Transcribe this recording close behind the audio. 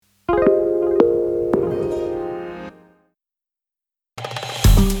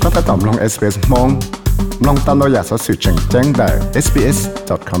ก็ตอมลง SBS มองลองตามเราอยากสอสื่อแจ้งได้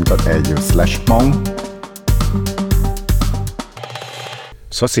sbs.com.au/mong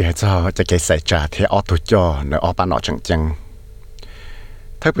สอสื่อให้เจ้าจะเกษตรจ่าที่ออตุจอในออปานอจัง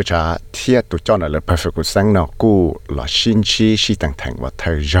ถ้าผู้ชาเทียตุจอในเลย perfect กูสังนอกูหล่อชินชีต่างๆว่าเธ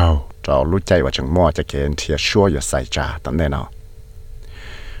อเรารู้ใจว่าจังมั่วจะเกณฑ์เทียชั่วอยู่ใส่จ่าตอนนี้เนาะ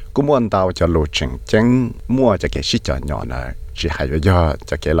กูมั่วดาวจะรู้จังมั่วจะเกชิจอหน่อนะchỉ hay do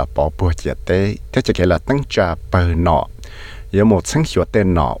cho cái là bỏ bùa chia tế thế cho cái là tăng trả bờ nọ有một层小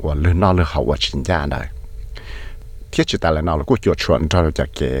电脑我了那了好我请假的贴起来了那了过就传到了这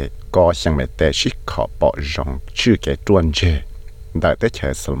个高上面的是可保容去给专业在在去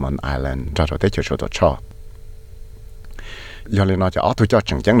Solomon Island 这就在就说到错有了那就auto 叫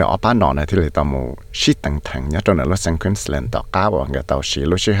正经的班nọ này thìเลยตามมูสิตั้งถังเนี่ยตอนนั้นเราสังเกตสเลนต่อก้าวว่าเงาตัวสี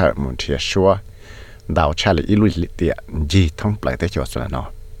รู้สิเหรอมุนเทียชัวดาวชาลีอิลุยลิเตียจีท่องปลายได้จอดแล้วเนาะ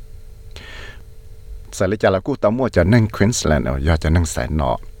สายจากเรากู้ตามมัวจะนั่งควีนส์แลนด์เอาอย่าจะนั่งสายเน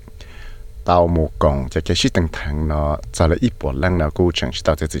าะตาวหมู่กงจะแค่ชิดต่างๆเนาะจะเลยอีปวดแรงเนาะกู้จังชิดเอ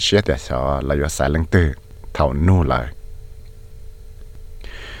าจะเสียแต่เช้าเราอยู่สายลังตื้อเท่านู่นเลย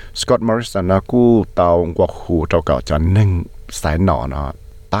สกอตต์มอริสันเนาะกู้ตาวกว่าหูเจ้าเก่าจะนั่งสายเนาะเนาะ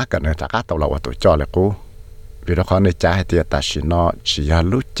ตากันเนี่ยจากตาวเราว่าตัวจอเลยกู้vì đó khó nên trái thì ta chỉ nó chỉ là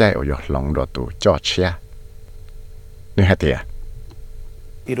lúc chạy ở lòng đồ tụ cho chia nên hay tiệt.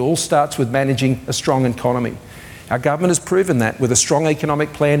 It all starts with managing a strong economy. Our government has proven that with a strong economic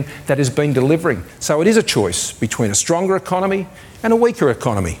plan that has been delivering. So it is a choice between a stronger economy and a weaker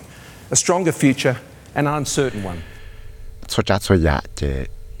economy, a stronger future and an uncertain one. Số cha số dạ chỉ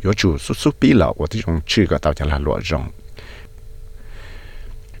có chủ số bí lọ củaที่chúng chưa có tàu cho là lụa rong.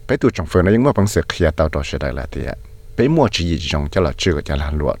 Bây giờ trong phương này những bằng sự khía tàu đó sẽ đại là thì bây mua chỉ dùng cho là chưa có cho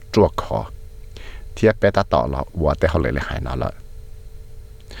là lụa chua khó thì bây ta tỏ là và để họ lấy lại nó lại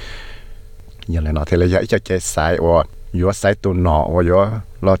như là nó thì là dạy cho cái sai và yếu sai tụ nọ và yếu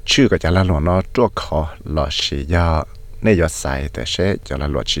là chưa có cho là lụa nó chua khó là chỉ do nên yếu sai thì sẽ cho là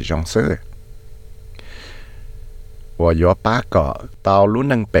lụa chỉ dùng sữa và yếu ba cái tàu luôn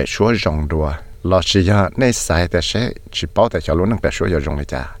năng bẻ số dùng đùa là chỉ do nên sai thì sẽ chỉ bảo để cho luôn năng bẻ số dùng để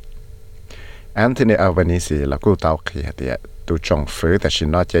trả Anthony Albanese là cô tàu kia thì tụi trong phứแต่ฉัน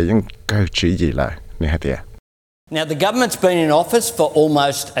น่าจะยังเกิดชื่อยี่เลยนี่ฮะที่ Now the government's been in office for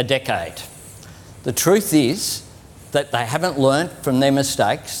almost a decade. The truth is that they haven't learnt from their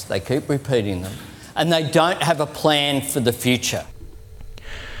mistakes. They keep repeating them, and they don't have a plan for the future.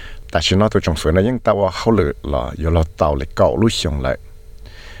 แต่ฉันน่าตัวจงฝืนนั้นยังตาวเขาเลยล่ะอยู่เราตาวเลยเก่าลุยชงเลย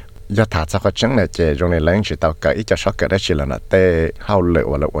อย่าถาจะก็จังเลยเจตรงในแรงจีตาวเก่าอีจะช็อกเกิดได้ชิลนะเต้เขาเลย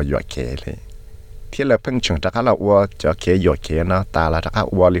ว่าเราว่าหยอดเกเลยที่เราเพิ่งชงจากเราว่าจะเกยหยอดเกนะตาเราจาก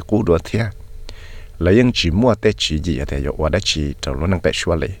ว่าลิกูดัวเทียแล้วยังจีมัวเต้จีจีแต่หยอดว่าได้จีจะรู้นั่งไปชั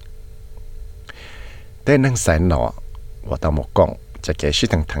วเลยเต้นั่งใส่หนอว่าตาวหมกกงจะเกยชิ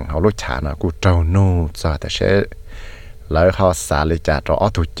ทั้งเขาลุยชานะกูเจ้าโน่จะแต่เช่แล้วเขาสาเลยจ่าตัวออ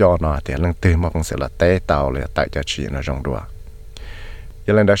ตุจอนะแต่เรื่องตื่นมาคงเสียละเต้เตาเลยแต่จะจีนะจงดัว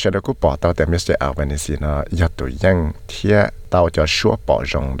ยังเล่นได้เชื่อกูปอเตาแต่ไม่ใช่เอาไปในสินะยัดตัวยังเทียเตาจะชัวปอ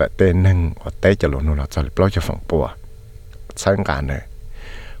จงได้เต้นึงว่าเต้จะหลุดนู่นเราจะปล่อยจะฝังปัวใช่กันเลย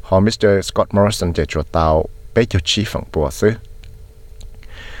พอมิสเตอร์สกอตต์มอริสันจะจัวเตาไปจะชี้ฝังปัวซึ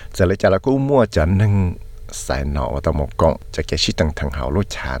จะเลยจะแล้วกูมั่วจะนึงใส่หนอว่าตัวหมกงจะเกชิตั้งหาลูก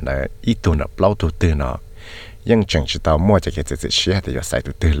ชาเนี่ยอีตัวน่ะเปล่าตัวตื่นเนาะยังจังชิตามั่วจะเกจะเชื่อแต่อย่าใส่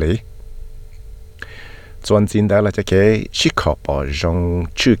ตัวตื่นเลยส่วนจริงแล้วเราจะเกชิขอบอจง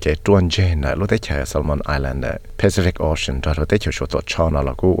ชื่อเกจวนเจนนะรู้ได้แค่ Solomon Island เนี่ย Pacific Ocean เราได้เชื่อชัวตัวชอนะเร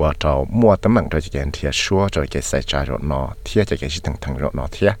ากูว่าเรามั่วตั้งมั่งเราจะเกเทียชัวจะเกใส่ใจรถนอเทียจะเกชิทั้งรถนอ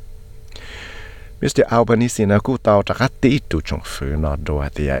เทีย Mr. Albanese นะกูเตาจากตีตุจงฝืนนอดัว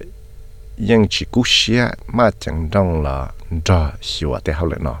เทียยังชิกูเชียมาจังดงละจะชัวแต่เขา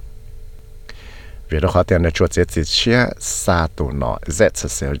เลยนอเวลาเขาเตียนในชัวเจ็ดสิเชียซาตัวนอเจ็ดเ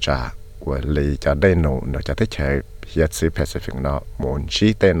สียจ้าว่าเลยจะได้หนูเนาะจะได้ใช้เฮียซื้อ Pacific เนาะมุนชี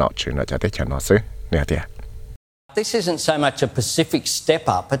เต้เนาะชื่อเนาะจะได้ใช้เนาะซื้อเนี่ยเดีย This isn't so much a Pacific step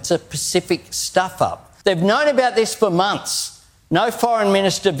up, it's a Pacific stuff up. They've known about this for months. No foreign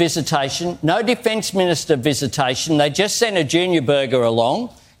minister visitation, no defence minister visitation. They just sent a junior burger along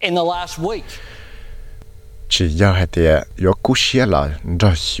in the last week. chỉ do hai tia có cú xia là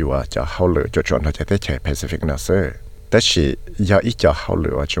rất nhiều cho hậu lửa cho chọn nóจะได้ใช้ Pacific เนาะซื้อแต่是要一家好了，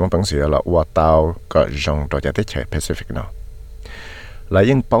就我本事了，我到个用到จะได้ใช้ Pacific เนาะแล้ว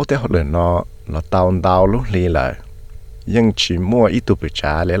ยังเป้าแต่好了เนาะเรา到路里了ยังchỉ mua ít tu bự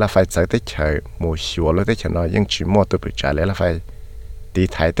trả lấy là phải chạy tới chợ mua xua rồi tới chợ nóยังchỉ mua tu bự trả lấy là phải đi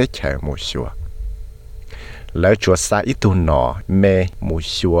thái tới chợ mua xua lỡ chúa xa ít tu nọ mê mù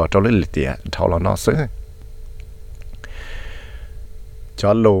xua cho lấy tiệt thâu là nó xứ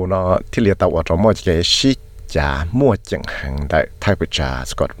cho lù nó thì liệt tàu ở trong một cái shit trả mua chẳng hàng đại thay bị trả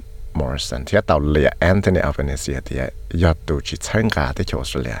Scott Morrison thì tàu liệt Anthony Albanese thì giờ tụ chỉ参加tới chỗ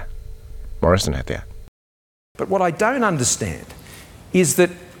Australia Morrison thì But what I don't understand is that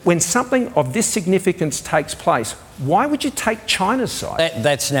when something of this significance takes place, why would you take China's side?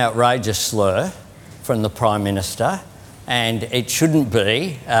 That's an outrageous slur from the Prime Minister, and it shouldn't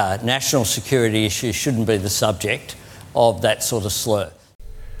be, national security issues shouldn't be the subject of that sort of slur.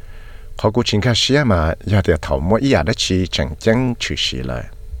 họ cũng chính cái gì mà giờ thì thầu mua ý đó chỉ chẳng chẳng chữ gì lại.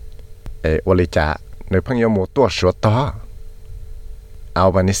 Tôi lý giải nếu 朋友 mua多说多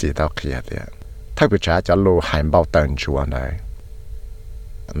Albanese 到 kia thì thay vì trả cho lô hành bao tần chúa này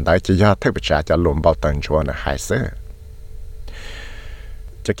đại chỉ do thay vì trả cho lô bao tần chúa này hay sợ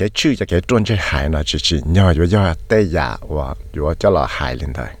cho cái chữ cho cái trôn chơi hại nó chỉ nhỏ vừa do tê giả và vừa cho là hại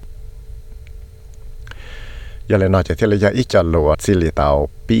lên thôi giờ lại nói cho thế là giờ ít cho lô xử lý tàu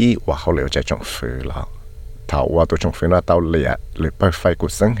bí và hậu liệu chạy trong phứ là thảo và tụi trong phứ nó tàu liệt lưỡi bơi phai của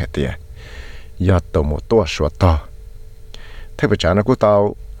sinh hết tiệt giờ tàu một tua số to thay vì trả nó của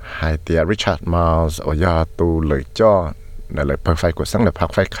tàu hai tiệt Richard Miles ở giờ tụ lưỡi cho là lưỡi bơi phai của sinh là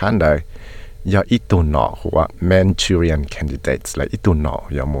phát phai khán đời giờ ít tụ nọ hoặc Manchurian candidates là ít tụ nọ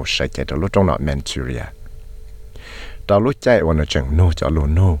giờ một sai chạy到lúc trong nọ Manchuria到lúc chạy và nó chẳng nô cho lô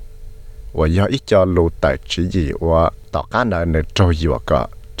nô và giờ ít cho lô tại chỉ gì và tỏ cá này nó trôi vừa cả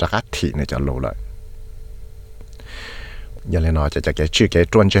cho cá thị này cho lô lại giờ lên nói cho cái chữ cái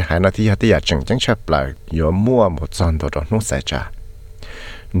trôn chơi hai nó thì giờ chẳng chẳng chấp lại giờ mua một son đồ đó nó sẽ trả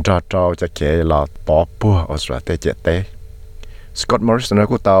cho cái là bỏ bùa ở chỗ tây chết tây Scott Morrison nói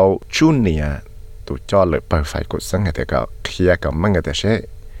của tao Junior tụi cho lợi bơi phải của sinh người ta có kia có mấy người ta sẽ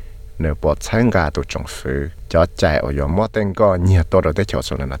nếu bỏ参加tụi trong phứ cho chạy ở giờ mua tên có nhiềuตัวrồi tới chỗ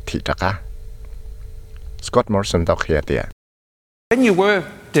số là thị trắc á Scott Morrison tao kia tiệt When you were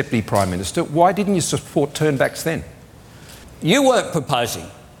Deputy Prime Minister, why didn't you support turnbacks then? You weren't proposing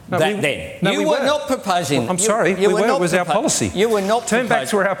then. You were not proposing. I'm sorry, we were. It was our policy. You were not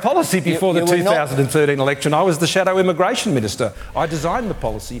Turnbacks were our policy before the 2013 election. I was the shadow immigration minister. I designed the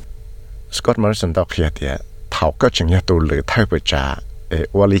policy. Scott Morrison tao kia tiệt thảo có chừng như tụi lừa thay bởi trả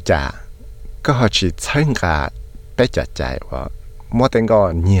và lý trả có họ chỉ参加tới chạy và mua tên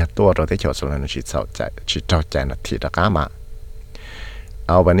có nhiềuตัวrồi tới chỗ số là nó chỉ trao chạy nó thị trắc á mà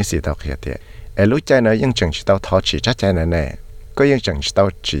Albanese tao kia tiệt lúc chạy nóยังchẳng chỉ tao thọ chỉ chắc chạy này cóยังchẳng chỉ tao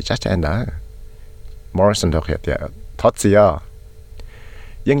chỉ chắc chạy nữa Morrison tao kia tiệt thọ gì à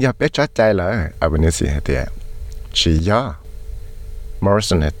ยังgiờ biết chắc chạy là Albanese tiệt chỉ do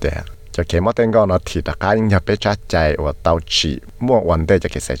Morrison tiệt cho cái mua tên có nó thị trắc áยังgiờ biết chắc chạy và tao chỉ mua vấn đề cho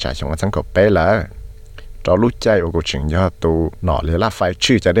cái sẽ chạy trong cái bé là cho lúc chạy ở cuộc chuyện do tụ nọ lấy là phải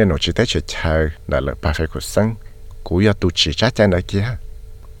chữ cho nên nó chỉ tới chơi chơi là phải phải cuộc sống cũng do tụ chỉ chắc chạy nữa kia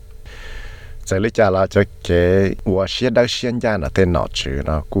giờ lấy trả là cho cái我写到现在呢tên nọ chữ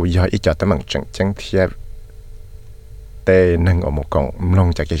nó cũng do ít cho tấm bằng chứng chứng thiệp để nâng ở một con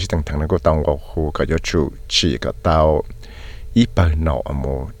long cho cái sự thằng nó có tao ở khu có chủ chỉ có tao ít bao nọ ở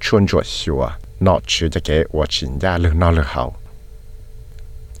một chuyên注修啊nọ chữ cho cái我请假了闹了好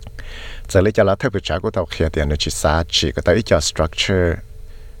giờ lấy cho là thay vì trả của tàu kia tiền nó chỉ xa chỉ có tới cho structure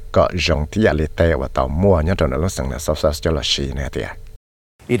có dùng tí à liệt và tàu mua nhớ rồi nó lúc sang là sắp cho là gì nè tiền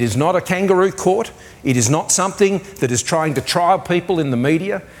It is not a kangaroo court. It is not something that is trying to trial people in the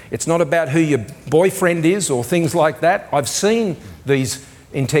media. It's not about who your boyfriend is or things like that. I've seen these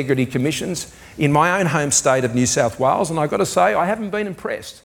integrity commissions in my own home state of New South Wales, and I've got to say I haven't been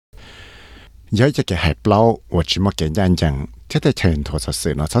impressed. Giờ cái hải bao, tôi chỉ muốn cái nhận rằng thế thì chuyện thôi thật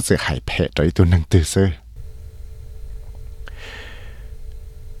sự nó thật sự hải phệ rồi tôi năng tự sự.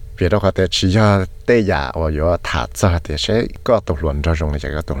 Vì đó có thể chỉ do tây giả và do thả ra thì sẽ có tổ luận cho dùng này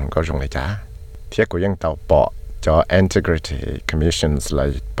cái tổ luận có dùng này trả. Thế của những tàu bỏ cho integrity commissions là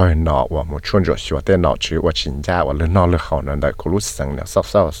bởi nọ và một chuyên dụng của tên nọ chứ và chính ra và lên nọ lên hậu nên đại của lúc sáng là sắp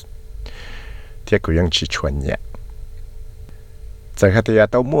sắp. Thế của những chỉ chuyên nhẹ. Giờ hạt thì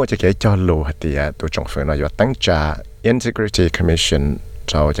tao mua cho cái cho lô hạt thì tụi trong phường nó do tăng trả integrity commission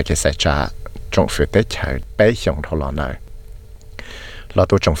cho cái sẽ trả trong phường tết chạy bé xong thâu lọ này là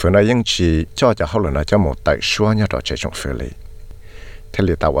tụi trong phường nó vẫn chỉ cho hậu là nó cho một tại số nhớ đó chạy trong phường này thế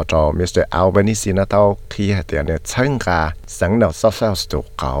thì tao cho Mr. Albanese nó tao khi hạt thì nó参加sáng nào sắp sắp tụi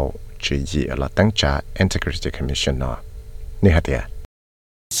cậu chỉ gì là tăng trả integrity commission nó nè hạt thì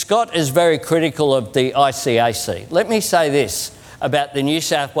Scott is very critical of the ICAC. Let me say this about the New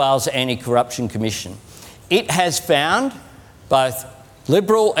South Wales Anti-Corruption Commission. It has found both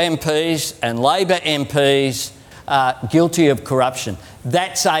Liberal MPs and Labor MPs are guilty of corruption.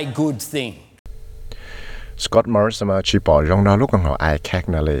 That's a good thing. Scott Morrison mà chỉ bỏ trong đó lúc họ ai khác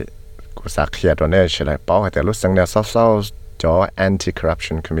nào là của sạc hiện rồi này sẽ lại bảo tại lúc sáng nay sau cho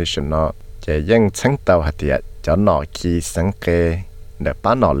Anti-Corruption Commission nó chỉยังชั้งtàu hạt tiệt cho nó kỳ sáng kê để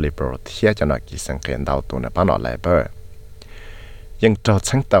bán nó liberal thiệt cho nó kỳ sáng kê đầu tuần để bán nó Laborยังcho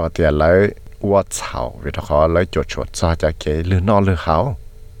ชั้งtàu hạt tiệt lấyว่าเฉาวิธีเขาเลยจดจ่อจะเกลือนอหรือเขา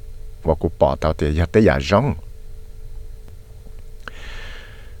ว่ากูปอเตาเตียยัดได้ยาจ้อง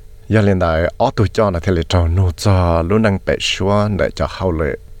ยาเรียนได้ออตุจอนะเทเลจอนูจอลุ้นนังเป็ดชัวเดี๋ยวจะเข้าเล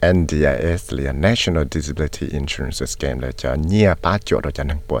ย NDIS หรือ National Disability Insurance Scheme เลยจะเนี่ยป้าจดเราจะ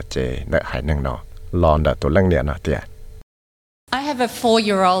นั่งปวดเจเดี๋ยวหายนั่งนอลอนเดี๋ยวตัวเรื่องเนี่ยนะเตีย I have a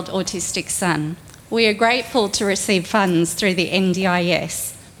 4-year-old autistic son. We are grateful to receive funds through the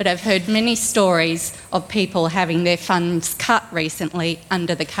NDIS.But I've heard many stories of people having their funds cut recently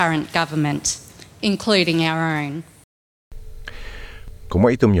under the current government, including our own. Cũng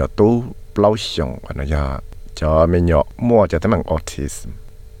mấy tụi nhỏ tu lâu xong và nó giờ cho mình nhỏ mua cho tấm bằng autism.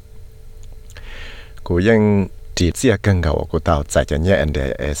 Cũngยังchỉ chia cần cầu của tao tại cho nhẹ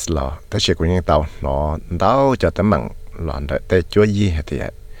NDIS lo, tất nhiên cũngยังtao nó đau cho tấm bằng loạn đợi tê chúa gì hết thì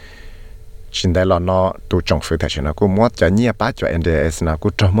chính đây là nó tụ trong phương thể nó cũng mất cho nhiều bác cho NDS nó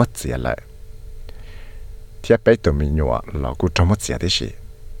cũng cho mất gì lại thiết bị tụi mình nhỏ là cũng cho mất gì đấy chứ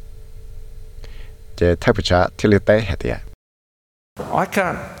chế thay vì cha thì lưu tế hết đi I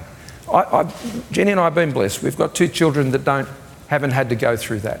can't. Jenny and I have been blessed. We've got 2 children that haven't had to go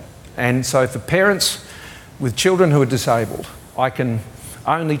through that, and so for parents with children who are disabled, I can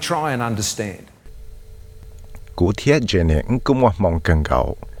only try and understand. Cụ thiết Jenny cũng mong cần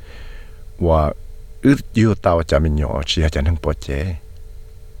cầu và ước yêu tao cho mình nhỏ chỉ cho nên bỏ chế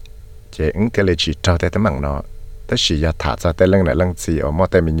ứng cái lời chỉ trao tới tấm bằng nó tất chỉ là thả ra tới lần này lần gì ở mỗi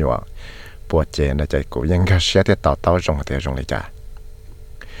tay mình nhỏ bỏ chế là chạy cố gắng cái xe tới tao trong cái trong này cha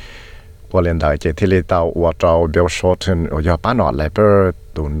và lần đầu chạy thì lấy tao và trao biểu số thân ở nhà bán nó lại bơ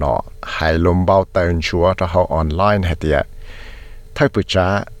tụ nó hay lùm bao tên chúa cho họ online hay tiệt thay bữa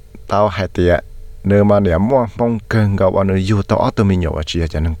cha tao hay tiệt nếu mà nếu mong cần gặp anh yêu tao tụi mình nhỏ chỉ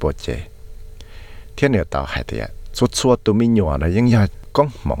cho nên bỏ chế thiên nhiều tàu hay thế, suốt tụi mình nhỏ là những nhà công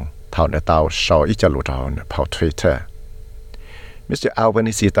mong thảo nữa tàu sau ít cho lụt thảo vào Twitter. Mr.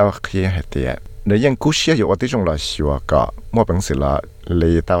 Albanese tàu kia hay thế, nếu những cú xiaอยู่ที่trong là xua cả, mua bằng sự là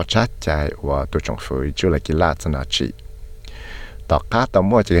lấy tàu chat chạy và tụi trong phơi chưa là cái lát chân chỉ. Tàu cá tàu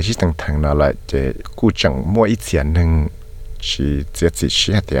mua chỉ cái thằng thằng nào lại chỉ cú chẳng mua ít tiền nhưng chỉ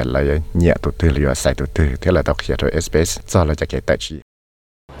xia thế là nhẹ tụi tư liệu sai tụi tư, thế là tàu kia thôi SBS cho là cái tài chỉ.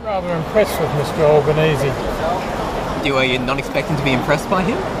 Rather impressed with Mr. Albanese. Were you not expecting to be impressed by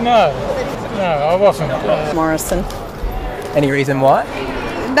him? No, I wasn't. Morrison. Any reason why?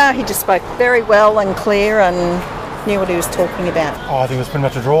 No, he just spoke very well and clear and knew what he was talking about. I think it was pretty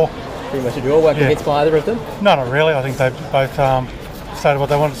much a draw. Pretty much a draw. Weren't convinced by either of them? No, not really. I think they both stated what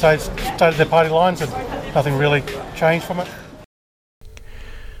they wanted to say, stated their party lines, and nothing really changed from it.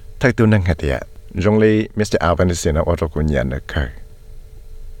 Thay tôi năng hạt địa, trong lý Mr. Albanese nó ở trong cuốn nhận được cơ.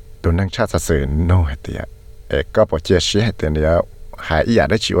 Tôi năng chắc sự nô hết tiệt, có bộ chia sẻ hết tiệt này, hãy ý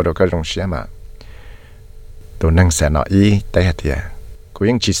đã chịu được cái trong xe mà. Tôi năng sẽ nói ý tới hết tiệt, cũng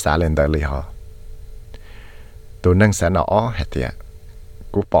những chỉ xả lên đời li họ. Tôi năng sẽ nói hết tiệt,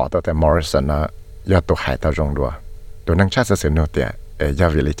 cũng bỏ tôi tại Morrison nó, do tôi hãy tao trong đùa. Tôi năng chắc sự nô tiệt, do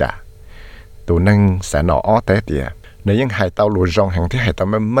vì lý trả. Tôi năng sẽ nói tới tiệt, nếu những hãy tao lùi trong hàng thì hãy tao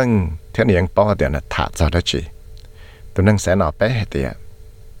mới mừng, thế này những bỏ tiệt là thả ra đó chỉ. Tôi năng sẽ nói bé hết tiệt.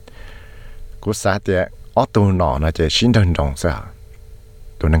 Cú xã tiệt ở tù nọ nó chỉ xin đơn đồng sao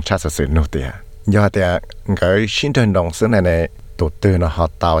tụi năng chắc sự nô tiệt do tiệt cái xin đơn đồng sự này tụi tư nó họ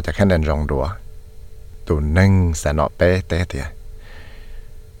tàu cho khả năng rong đùa tụi năng sẽ nọ bé té tiệt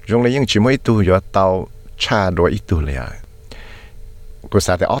rong lấy những chỉ mấy tụi do tàu cha đùa ít tụi liền cú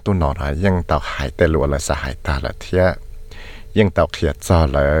xã tiệt ở tù nọ là những tàu hải tê lụa là xã hải ta là thiệt những tàu kia cho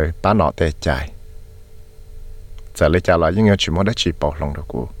là bán nọ tê chạy giờ lấy trả lại những chỉ mới đã chỉ bỏ lòng được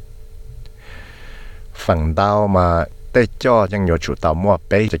cú phần đau mà tê cho những nhiều chủ tàu mua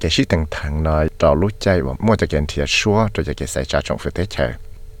bé cho cái shit thằng thằng này trò lúa chay và mua cho cái thiệt xua cho cái xảy ra trong phương thế chơi.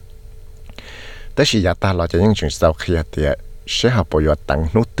 Tới khi giờ ta lo cho những chuyện sau khi tiệt sẽ học bồi dưỡng tăng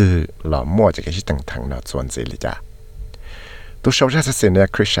nút tư là mua cho cái shit thằng thằng nào chuẩn gì lý cha. Tôi sau ra sẽ xem là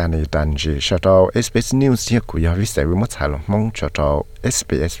Christiani Danji cho tàu SBS News của giáo viên sẽ với một thái lòng mong cho tàu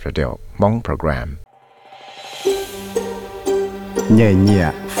SBS Radio mong program. Nhẹ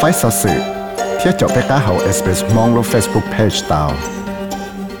nhẹ phải sợ sự thiết cho bé cá hậu SBS mong lo Facebook page tao.